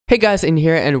Hey guys, in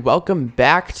here, and welcome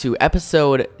back to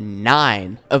episode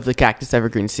 9 of the Cactus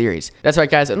Evergreen series. That's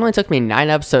right guys, it only took me 9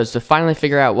 episodes to finally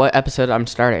figure out what episode I'm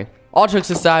starting. All jokes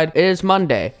aside, it is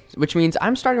Monday, which means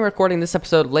I'm starting recording this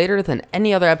episode later than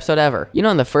any other episode ever. You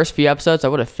know, in the first few episodes, I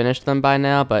would have finished them by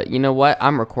now, but you know what?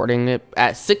 I'm recording it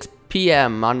at 6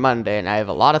 p.m. on Monday, and I have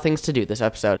a lot of things to do this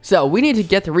episode. So we need to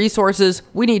get the resources.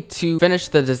 We need to finish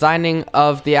the designing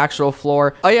of the actual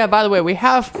floor. Oh yeah, by the way, we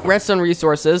have redstone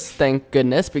resources, thank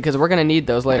goodness, because we're gonna need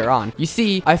those later on. You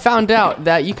see, I found out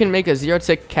that you can make a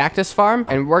zero-tick cactus farm,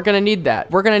 and we're gonna need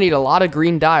that. We're gonna need a lot of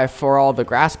green dye for all the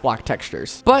grass block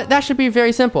textures. But that should be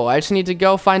very simple. I just need to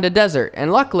go find a desert,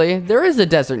 and luckily, there is a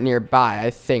desert nearby, I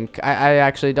think. I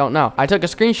actually don't know. I took a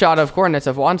screenshot of coordinates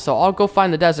of one, so I'll go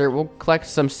find the desert. We'll collect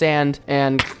some sand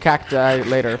and cacti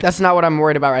later. That's not what I'm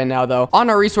worried about right now though.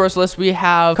 On our resource list, we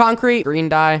have concrete, green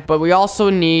dye, but we also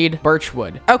need birch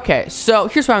wood. Okay, so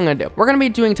here's what I'm gonna do. We're gonna be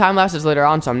doing time lapses later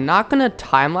on, so I'm not gonna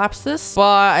time lapse this, but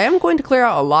I am going to clear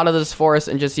out a lot of this forest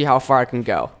and just see how far I can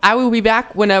go. I will be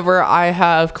back whenever I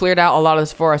have cleared out a lot of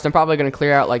this forest. I'm probably gonna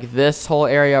clear out like this whole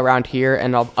area around here,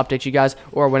 and I'll update you guys,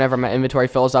 or whenever my inventory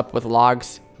fills up with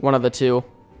logs, one of the two.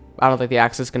 I don't think the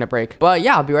axe is gonna break, but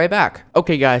yeah, I'll be right back.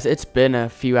 Okay guys, it's been a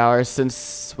few hours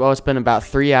since, well, it's been about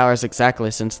 3 hours exactly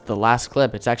since the last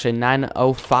clip. It's actually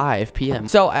 9:05 p.m.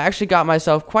 So I actually got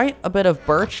myself quite a bit of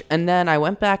birch, and then I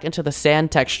went back into the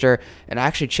sand texture and I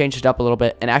actually changed it up a little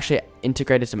bit and actually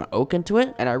integrated some oak into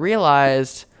it. And I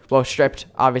realized, well, stripped,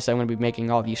 obviously I'm gonna be making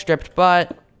all of these stripped,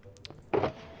 but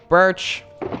birch,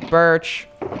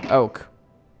 oak.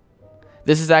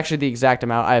 This is actually the exact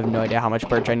amount. I have no idea how much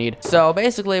birch I need. So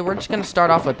basically, we're just going to start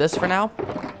off with this for now.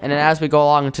 And then as we go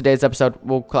along in today's episode,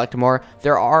 we'll collect more.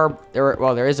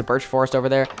 There is a birch forest over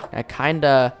there. And I kind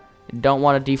of don't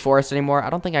want to deforest anymore.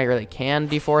 I don't think I really can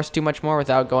deforest too much more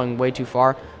without going way too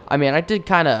far. I mean, I did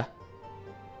kind of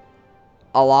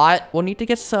a lot. We'll need to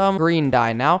get some green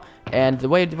dye now. And the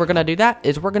way we're going to do that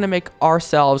is we're going to make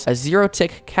ourselves a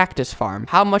zero-tick cactus farm.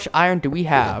 How much iron do we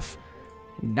have?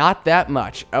 Not that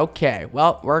much. Okay,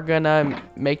 well, we're gonna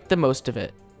make the most of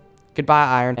it. Goodbye,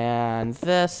 iron. And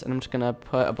this, and I'm just gonna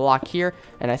put a block here.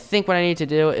 And I think what I need to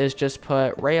do is just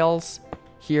put rails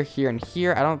here, here, and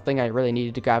here. I don't think I really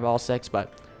needed to grab all 6,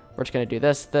 but we're just gonna do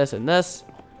this, this, and this.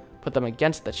 Put them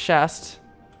against the chest.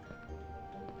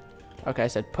 Okay, I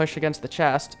said push against the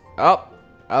chest. Oh,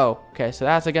 okay, so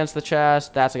that's against the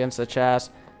chest, that's against the chest,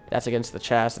 that's against the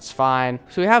chest. It's fine.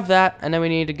 So we have that, and then we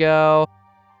need to go.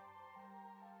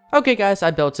 Okay guys,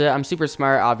 I built it. I'm super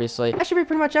smart, obviously. That should be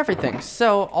pretty much everything.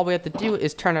 So all we have to do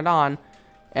is turn it on.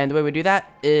 And the way we do that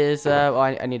is, well,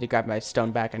 I need to grab my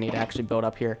stone back. I need to actually build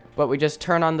up here. But we just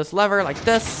turn on this lever like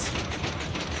this.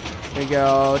 We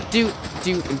go do,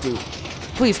 and do.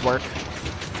 Please work.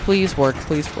 Please work,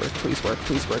 please work, please work,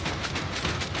 please work.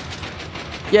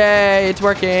 Yay, it's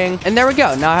working. And there we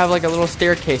go. Now I have like a little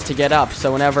staircase to get up.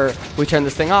 So whenever we turn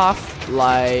this thing off,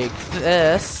 like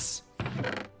this,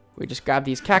 we just grab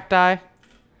these cacti.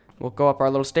 We'll go up our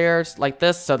little stairs like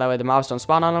this, so that way the mobs don't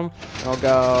spawn on them. And we'll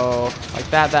go like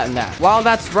that, that, and that. While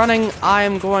that's running,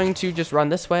 I'm going to just run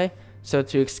this way, so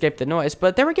to escape the noise.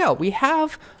 But there we go. We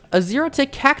have a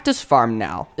zero-tick cactus farm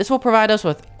now. This will provide us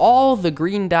with all the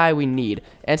green dye we need.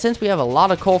 And since we have a lot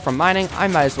of coal from mining, I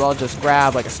might as well just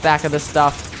grab like a stack of this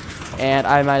stuff. And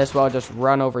I might as well just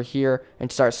run over here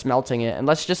and start smelting it. And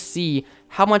let's just see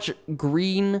how much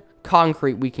green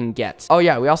concrete we can get. Oh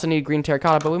yeah, we also need green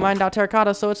terracotta, but we mined out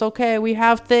terracotta, so it's okay. We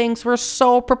have things. We're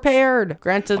so prepared.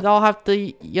 Granted, I'll have to,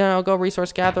 you know, go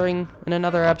resource gathering in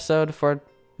another episode for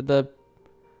the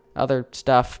other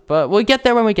stuff, but we'll get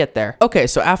there when we get there. Okay,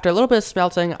 so after a little bit of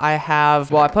smelting, I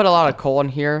put a lot of coal in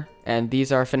here, and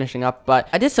these are finishing up, but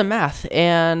I did some math,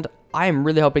 and I am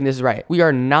really hoping this is right. We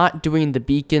are not doing the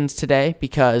beacons today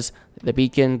because the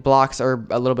beacon blocks are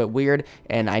a little bit weird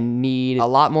and I need a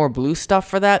lot more blue stuff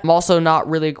for that. I'm also not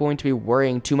really going to be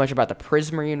worrying too much about the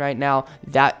prismarine right now.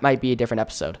 That might be a different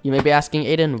episode. You may be asking,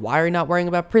 Aidan, why are you not worrying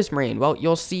about prismarine? Well,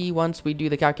 you'll see once we do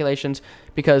the calculations,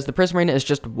 because the prismarine is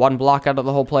just 1 block out of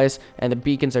the whole place and the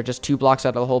beacons are just 2 blocks out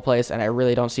of the whole place, and I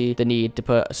really don't see the need to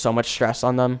put so much stress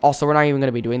on them. Also, we're not even going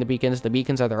to be doing the beacons. The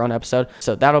beacons are their own episode,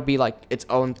 so that'll be like its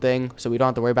own thing, so we don't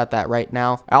have to worry about that right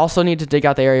now. I also need to dig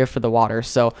out the area for the water,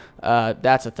 so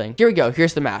that's a thing. Here we go.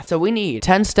 Here's the math. So we need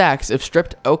 10 stacks of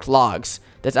stripped oak logs.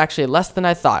 That's actually less than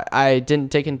I thought. I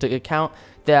didn't take into account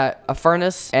that a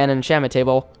furnace and an enchantment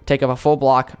table take up a full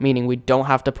block, meaning we don't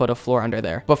have to put a floor under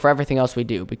there. But for everything else we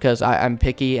do, because I'm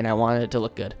picky and I want it to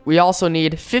look good. We also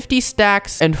need 50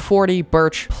 stacks and 40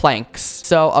 birch planks.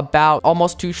 So about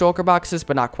almost 2 shulker boxes,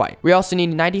 but not quite. We also need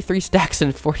 93 stacks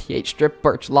and 48 strip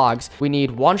birch logs. We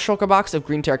need 1 shulker box of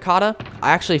green terracotta.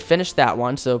 I actually finished that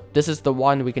one, so this is the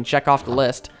one we can check off the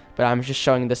list. But I'm just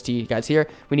showing this to you guys here.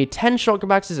 We need 10 shulker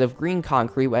boxes of green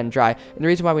concrete wet and dry. And the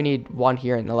reason why we need 1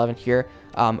 here and 11 here,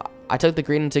 I took the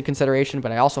green into consideration,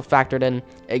 but I also factored in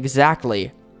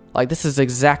exactly, like this is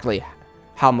exactly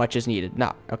how much is needed.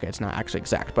 Not, okay, it's not actually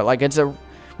exact, but like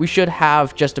we should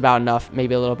have just about enough,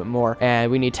 maybe a little bit more.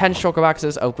 And we need 10 shulker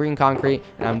boxes of green concrete,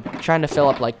 and I'm trying to fill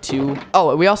up like 2.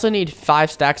 Oh, we also need 5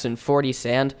 stacks and 40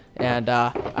 sand. And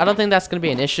I don't think that's going to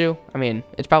be an issue. I mean,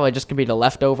 it's probably just going to be the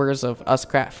leftovers of us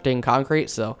crafting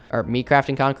concrete, or me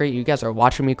crafting concrete. You guys are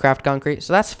watching me craft concrete,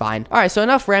 so that's fine. All right, so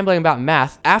enough rambling about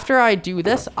math. After I do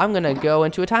this, I'm going to go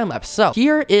into a time lapse. So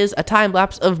here is a time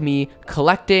lapse of me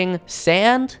collecting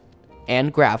sand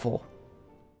and gravel.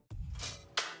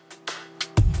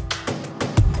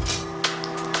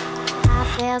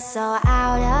 I feel so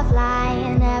out of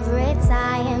line every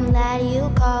time that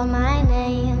you call my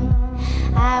name.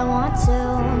 I want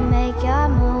to make your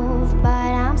move, but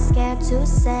I'm scared to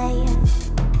say it.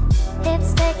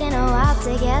 It's taken a while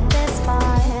to get this far,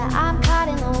 I'm caught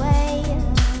in the way.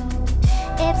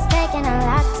 It's taken a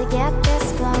lot to get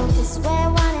this close,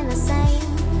 we're one and the same.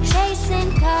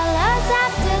 Chasing colors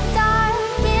after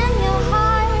dark in your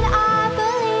heart, I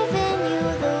believe in you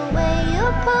the way you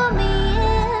pull me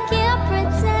in. Can't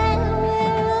pretend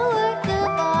we're a work of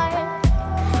art.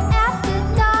 After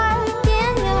dark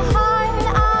in your heart,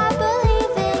 I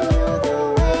believe in you the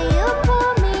way you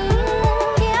pull me in.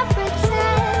 Can't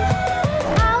pretend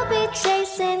I'll be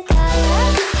chasing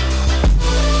colors.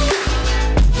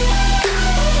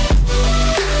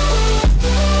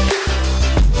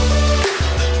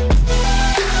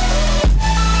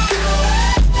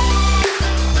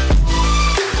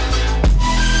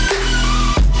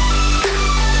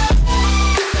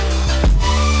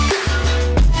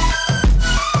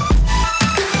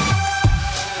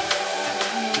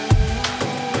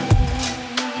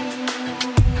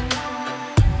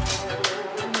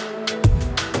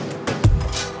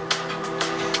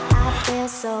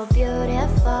 So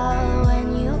beautiful when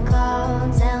you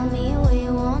call, tell me we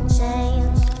won't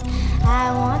change.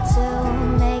 I want to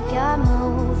make your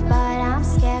move, but I'm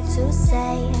scared to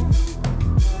say it.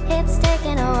 It's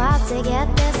taken a while to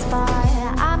get this far,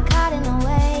 I'm caught in the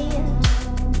way.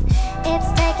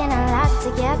 It's taken a lot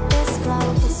to get this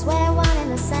close, we're one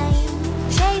and the same.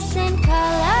 Chasing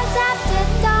colors after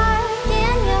dark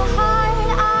in your heart,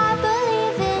 I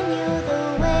believe in you the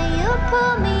way you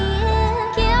pull me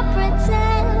in. Can't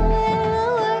pretend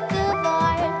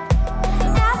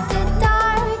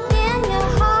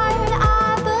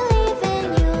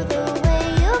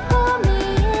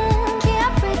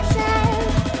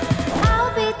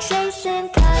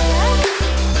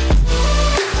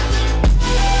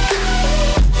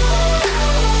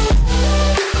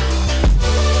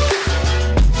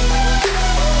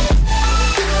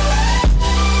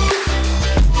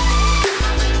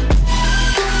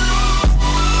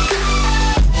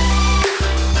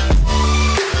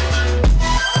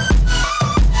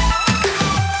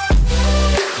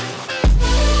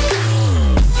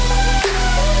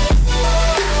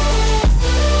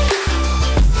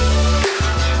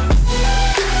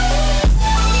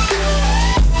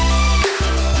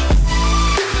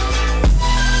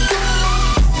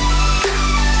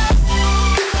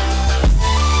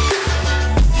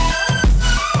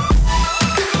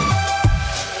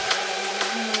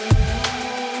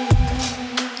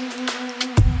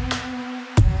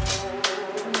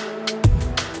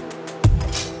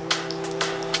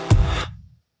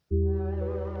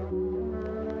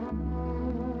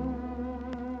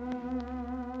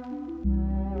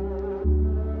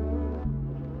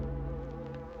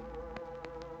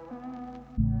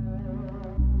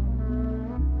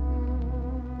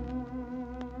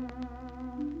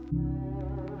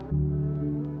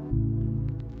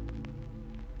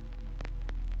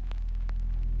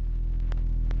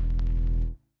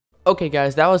Okay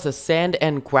guys, that was a sand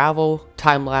and gravel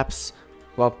time lapse,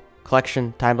 well,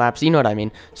 collection time lapse, you know what I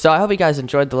mean. So I hope you guys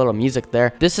enjoyed the little music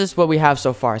there. This is what we have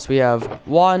so far. So we have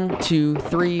 1, 2,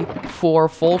 3, 4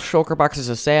 full shulker boxes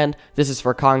of sand. This is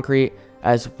for concrete,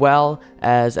 as well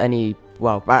as any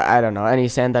well, I don't know, any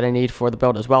sand that I need for the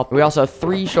build as well. We also have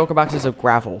 3 shulker boxes of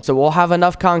gravel. So we'll have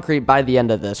enough concrete by the end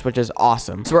of this, which is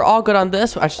awesome. So we're all good on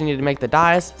this. I just need to make the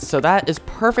dyes. So that is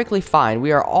perfectly fine.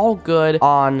 We are all good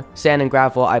on sand and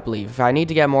gravel, I believe. If I need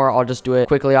to get more, I'll just do it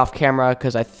quickly off camera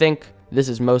because I think this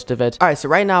is most of it. All right, so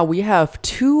right now we have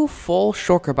 2 full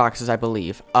shulker boxes, I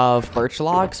believe, of birch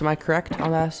logs. Am I correct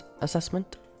on that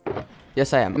assessment?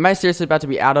 Yes, I am. Am I seriously about to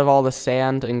be out of all the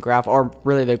sand and gravel, or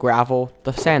really the gravel?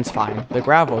 The sand's fine. The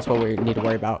gravel is what we need to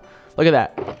worry about. Look at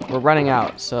that. We're running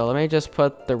out. So let me just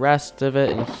put the rest of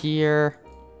it in here.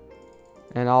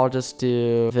 And I'll just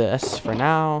do this for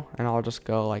now. And I'll just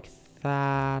go like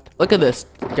that. Look at this,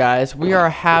 guys. We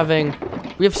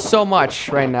have so much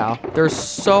right now. There's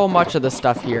so much of this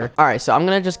stuff here. All right, so I'm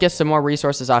gonna just get some more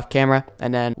resources off camera,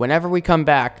 and then whenever we come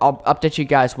back, I'll update you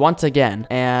guys once again,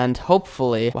 and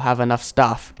hopefully we'll have enough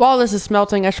stuff. While this is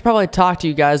smelting, I should probably talk to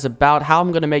you guys about how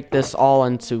I'm gonna make this all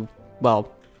into,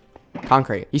 well,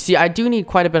 concrete. You see, I do need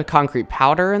quite a bit of concrete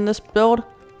powder in this build,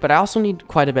 but I also need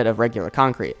quite a bit of regular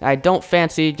concrete. I don't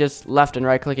fancy just left and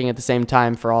right clicking at the same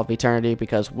time for all of eternity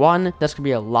because 1, that's gonna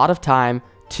be a lot of time.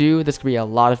 2, this could be a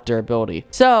lot of durability.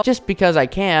 So just because I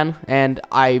can, and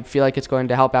I feel like it's going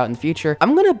to help out in the future,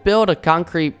 I'm gonna build a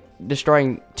concrete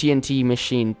destroying TNT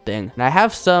machine thing. And I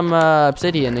have some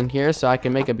obsidian in here so I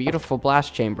can make a beautiful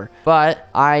blast chamber. But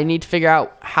I need to figure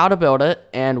out how to build it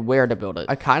and where to build it.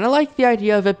 I kind of like the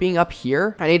idea of it being up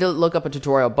here. I need to look up a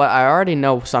tutorial, but I already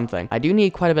know something. I do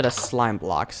need quite a bit of slime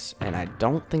blocks, and I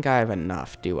don't think I have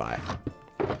enough, do I?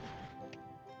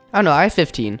 Oh no, I have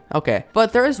 15. Okay.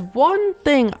 But there is one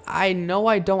thing I know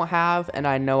I don't have and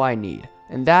I know I need.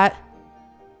 And that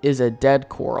is a dead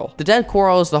coral. The dead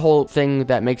coral is the whole thing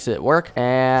that makes it work.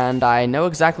 And I know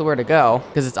exactly where to go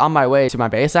because it's on my way to my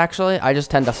base, actually. I just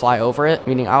tend to fly over it,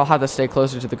 meaning I'll have to stay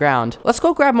closer to the ground. Let's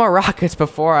go grab more rockets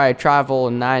before I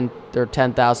travel 9 or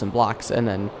 10,000 blocks and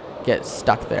then get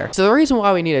stuck there. So the reason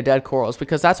why we need a dead coral is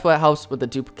because that's what helps with the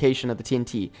duplication of the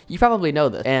TNT. You probably know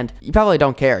this, and you probably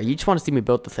don't care. You just want to see me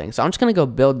build the thing. So I'm just gonna go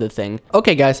build the thing.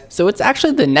 Okay, guys, so it's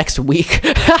actually the next week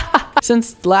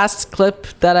since the last clip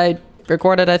that I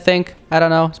recorded, I think. I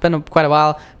don't know. It's been quite a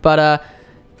while. But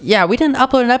yeah, we didn't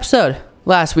upload an episode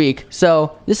last week.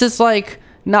 So this is like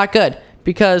not good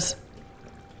because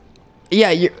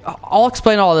yeah, I'll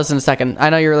explain all of this in a second. I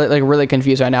know you're like really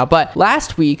confused right now, but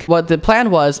last week, what the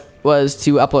plan was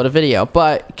to upload a video,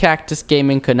 but Cactus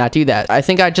Gaming could not do that. I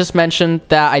think I just mentioned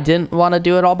that I didn't want to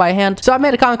do it all by hand, so I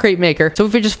made a concrete maker. So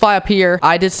if we just fly up here,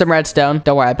 I did some redstone.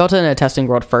 Don't worry, I built it in a testing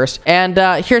world first. And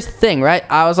here's the thing, right?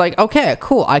 I was like, okay,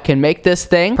 cool. I can make this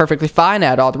thing perfectly fine. I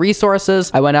had all the resources.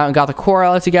 I went out and got the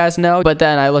coral, as you guys know, but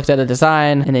then I looked at a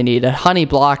design and they needed honey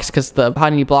blocks because the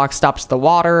honey block stops the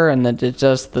water and then it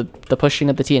does the pushing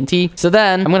of the TNT. So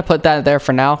then I'm gonna put that there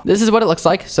for now. This is what it looks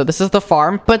like. So this is the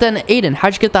farm. But then Aidan,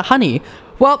 how'd you get the honey?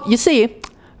 Well, you see,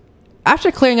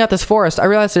 after clearing out this forest, I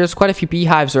realized there's quite a few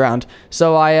beehives around.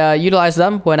 So I utilized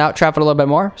them, went out, traveled a little bit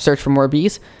more, searched for more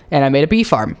bees, and I made a bee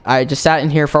farm. I just sat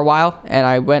in here for a while, and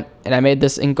I went and I made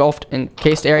this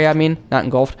encased area. I mean, not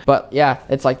engulfed, but yeah,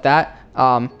 it's like that.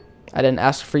 I didn't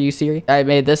ask for you, Siri. I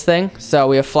made this thing. So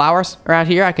we have flowers around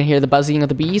here. I can hear the buzzing of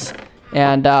the bees,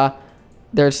 and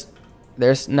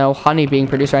there's no honey being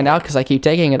produced right now because I keep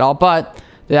taking it all, but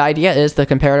the idea is the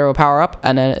comparator will power up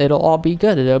and then it'll all be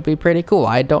good. It'll be pretty cool.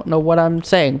 I don't know what I'm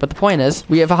saying, but the point is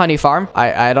we have a honey farm.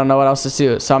 I don't know what else to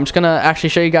do. So I'm just going to actually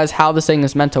show you guys how this thing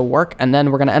is meant to work. And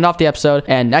then we're going to end off the episode.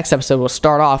 And next episode, we'll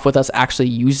start off with us actually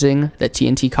using the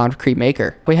TNT concrete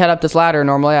maker. We head up this ladder.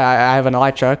 Normally I have an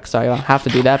elytra, so I don't have to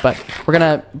do that. But we're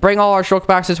going to bring all our shulker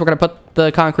boxes. We're going to put the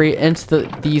concrete into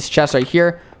these chests right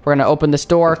here. We're going to open this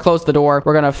door, close the door.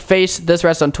 We're going to face this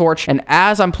redstone torch. And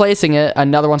as I'm placing it,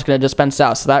 another one's going to dispense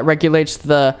out. So that regulates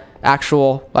the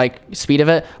actual like speed of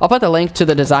it. I'll put the link to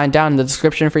the design down in the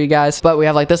description for you guys. But we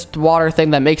have like this water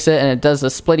thing that makes it, and it does a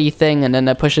splitty thing, and then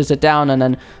it pushes it down. And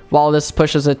then while this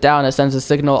pushes it down, it sends a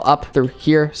signal up through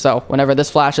here. So whenever this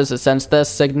flashes, it sends this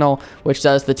signal, which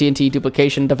does the TNT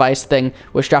duplication device thing,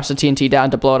 which drops the TNT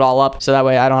down to blow it all up. So that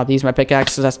way I don't have to use my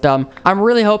pickaxe, because that's dumb. I'm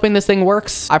really hoping this thing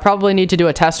works. I probably need to do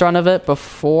a test run of it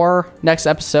before next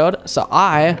episode. So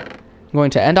I'm going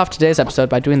to end off today's episode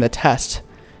by doing the test.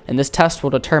 And this test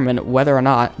will determine whether or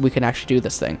not we can actually do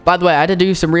this thing. By the way, I had to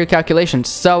do some recalculations.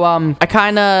 So, I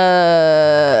kind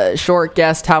of short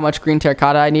guessed how much green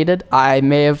terracotta I needed. I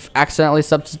may have accidentally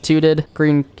substituted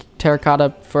green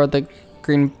terracotta for the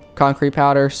green concrete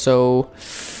powder. So,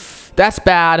 that's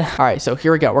bad. All right, so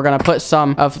here we go. We're going to put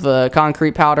some of the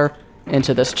concrete powder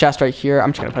into this chest right here.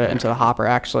 I'm just going to put it into the hopper,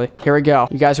 actually. Here we go.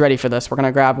 You guys ready for this? We're going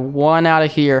to grab one out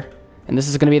of here. And this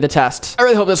is gonna be the test. I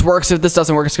really hope this works. If this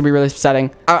doesn't work, it's gonna be really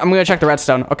upsetting. I'm gonna check the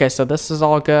redstone. Okay, so this is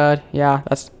all good. Yeah,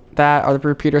 that's that. Are the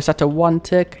repeaters set to 1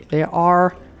 tick? They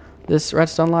are. This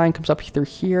redstone line comes up through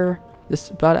here. This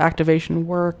bud activation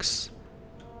works.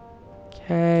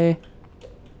 Okay.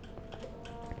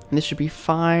 And this should be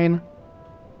fine.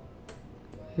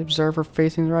 The observer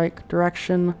facing the right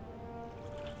direction.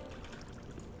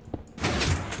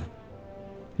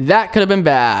 That could have been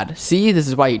bad. See, this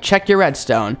is why you check your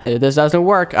redstone. If this doesn't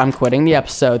work, I'm quitting the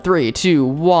episode. 3, 2,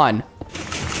 1.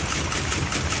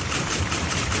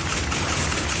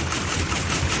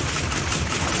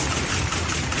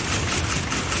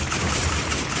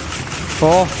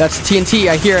 Oh, that's TNT.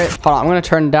 I hear it. Hold on, I'm gonna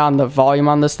turn down the volume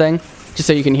on this thing just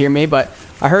so you can hear me, but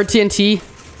I heard TNT.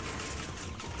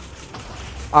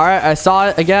 All right, I saw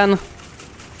it again.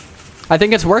 I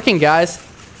think it's working, guys.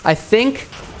 I think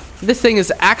this thing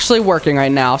is actually working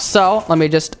right now. So let me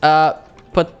just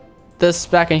put this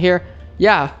back in here.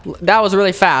 Yeah, that was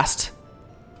really fast.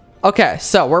 Okay,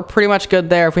 so we're pretty much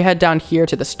good there. If we head down here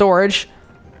to the storage,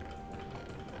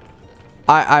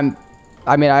 I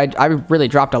mean, I really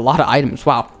dropped a lot of items.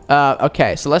 Wow.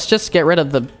 Okay, so let's just get rid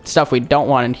of the stuff we don't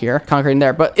want in here. Concrete in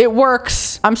there, but it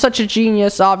works. I'm such a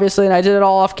genius, obviously, and I did it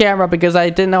all off camera because I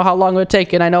didn't know how long it would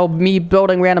take, and I know me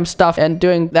building random stuff and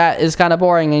doing that is kind of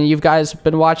boring, and you guys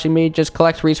been watching me just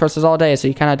collect resources all day, so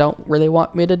you kind of don't really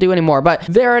want me to do anymore, but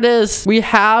there it is. We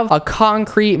have a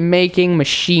concrete making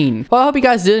machine. Well, I hope you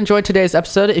guys did enjoy today's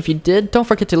episode. If you did, don't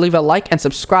forget to leave a like and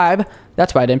subscribe.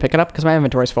 That's why I didn't pick it up, because my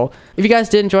inventory is full. If you guys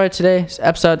did enjoy today's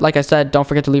episode, like I said, don't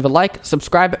forget to leave a like,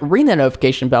 subscribe, ring the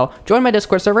notification bell, join my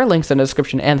Discord server, links in the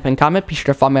description and the pinned comment. Be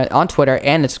sure to follow me on Twitter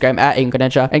and Instagram at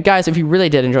Aidan. And guys, if you really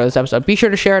did enjoy this episode, be sure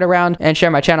to share it around and share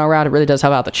my channel around. It really does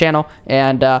help out the channel.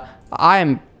 And I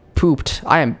am pooped.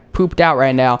 I am pooped out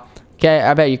right now. Okay,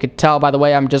 I bet you could tell by the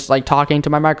way I'm just like talking to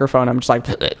my microphone. I'm just like,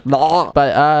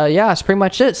 but yeah, that's pretty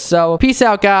much it. So peace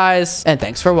out, guys, and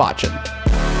thanks for watching.